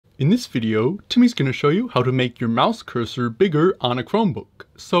In this video, Timmy's going to show you how to make your mouse cursor bigger on a Chromebook.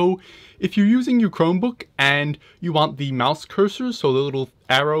 So if you're using your Chromebook and you want the mouse cursor, so the little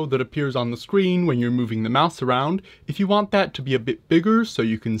arrow that appears on the screen when you're moving the mouse around, if you want that to be a bit bigger so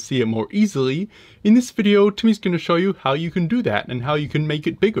you can see it more easily, in this video Timmy's going to show you how you can do that and how you can make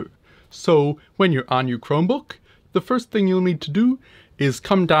it bigger. So when you're on your Chromebook, the first thing you'll need to do is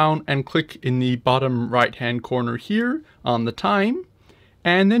come down and click in the bottom right hand corner here on the time.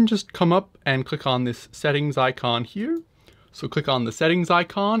 And then just come up and click on this settings icon here. So click on the settings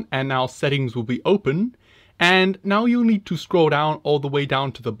icon and now settings will be open. And now you'll need to scroll down all the way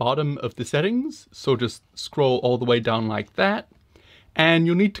down to the bottom of the settings. So just scroll all the way down like that. And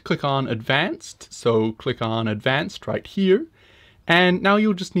you'll need to click on advanced. So click on advanced right here. And now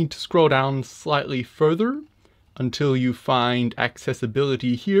you'll just need to scroll down slightly further until you find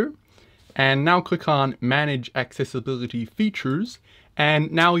accessibility here. And now click on manage accessibility features.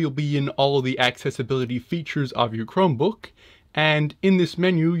 And now you'll be in all of the accessibility features of your Chromebook. And in this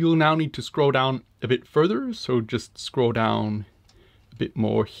menu, you'll now need to scroll down a bit further. So just scroll down a bit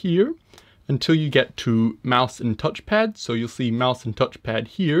more here until you get to mouse and touchpad. So you'll see mouse and touchpad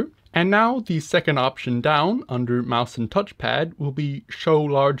here. And now the second option down under mouse and touchpad will be show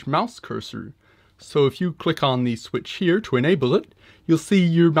large mouse cursor. So if you click on the switch here to enable it, you'll see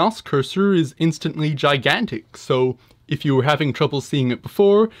your mouse cursor is instantly gigantic. So if you were having trouble seeing it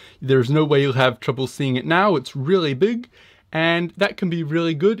before, there's no way you'll have trouble seeing it now. It's really big, and that can be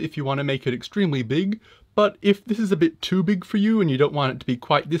really good if you want to make it extremely big. But if this is a bit too big for you and you don't want it to be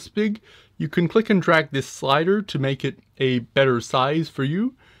quite this big, you can click and drag this slider to make it a better size for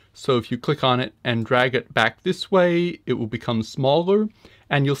you. So if you click on it and drag it back this way, it will become smaller.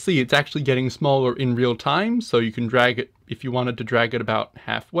 And you'll see it's actually getting smaller in real time. So you can drag it, if you wanted to drag it about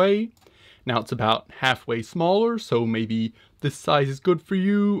halfway. Now it's about halfway smaller, so maybe this size is good for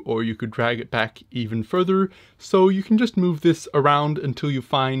you, or you could drag it back even further. So you can just move this around until you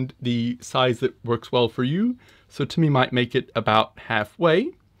find the size that works well for you. So Timmy might make it about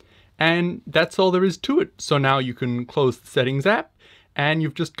halfway. And that's all there is to it. So now you can close the settings app, and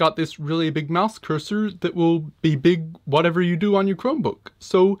you've just got this really big mouse cursor that will be big whatever you do on your Chromebook.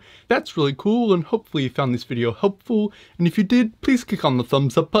 So that's really cool, and hopefully you found this video helpful. And if you did, please click on the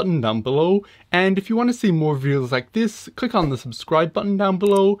thumbs up button down below. And if you want to see more videos like this, click on the subscribe button down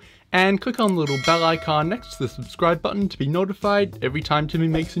below and click on the little bell icon next to the subscribe button to be notified every time Timmy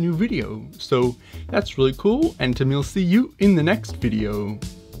makes a new video. So that's really cool, and Timmy will see you in the next video.